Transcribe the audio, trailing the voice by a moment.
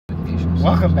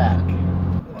Welcome back.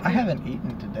 I haven't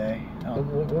eaten today. Oh.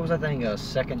 What was that thing?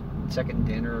 Second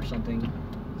dinner or something?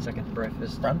 Second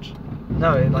breakfast? Brunch?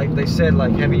 No, like they said,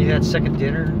 like, have you had second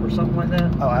dinner or something like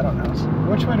that? Oh, I don't know.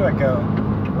 Which way do I go?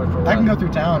 I can go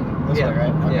through town this way,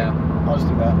 right? Okay. Yeah. I'll just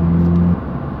do that.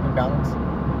 McDonald's.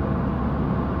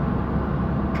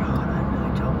 God, I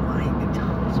really don't want to eat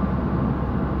McDonald's.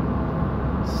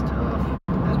 It's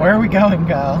tough. Where are we going,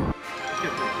 Kyle?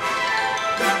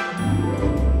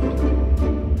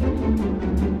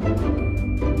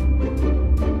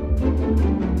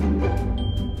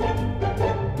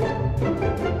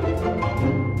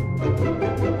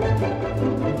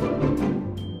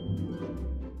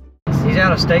 These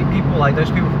out-of-state people, like those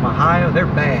people from Ohio, they're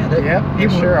bad. Yep, they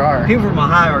sure are. People from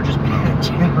Ohio are just bad in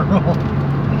general.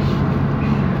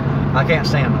 I can't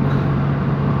stand them.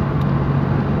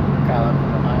 Kyle, I'm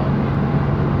from Ohio.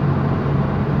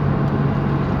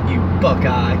 You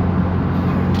Buckeye.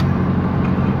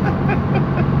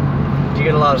 You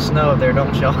get a lot of snow up there,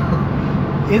 don't y'all?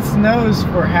 It snows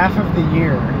for half of the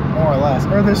year, more or less.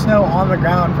 Or there's snow on the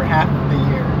ground for half of the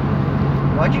year.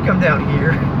 Why'd you come down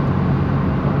here?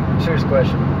 Serious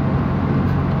question.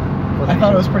 I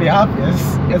thought it was pretty obvious.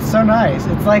 It's so nice.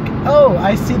 It's like, oh,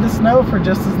 I see the snow for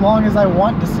just as long as I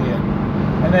want to see it.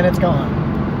 And then it's gone.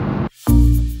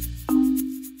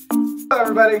 Hello,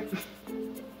 everybody.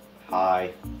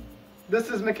 Hi. This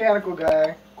is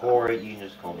Mechanicalguy. Cori, you can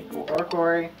just call me Cori. Or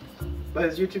Cori. But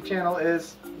his YouTube channel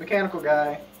is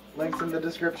Mechanicalguy. Links in the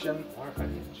description.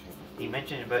 He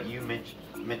mentioned about you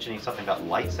mentioning something about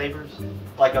lightsabers?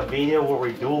 Like a video where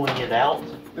we're dueling it out?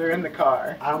 They're in the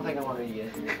car. I don't think I'm gonna get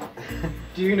it.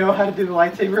 Do you know how to do the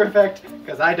lightsaber effect?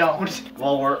 Because I don't.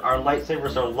 Well, our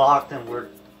lightsabers are locked and we're,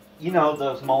 you know,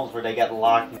 those moments where they get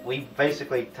locked. We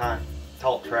basically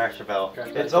talk trash about.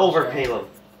 It's over, Caleb.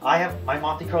 My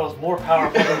Monte Carlo is more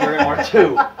powerful than your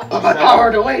MR2. But my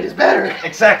power to weight is better.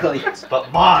 Exactly.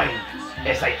 But mine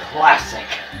is a classic.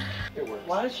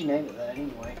 Why did you name it that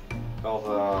anyway?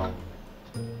 Well,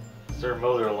 Sir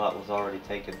Motor-a-Lot was already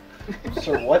taken.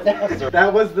 Sir what now?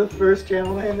 That was the first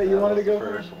channel name that you wanted to go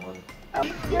for? First one.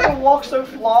 You ever walk so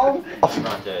long? I'm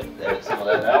not dead. Edit some of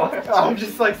that out. I'm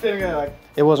just like sitting there like...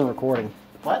 It wasn't recording.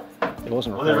 What? It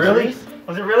wasn't Was it recording. really?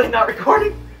 Was it really not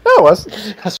recording? No, it was.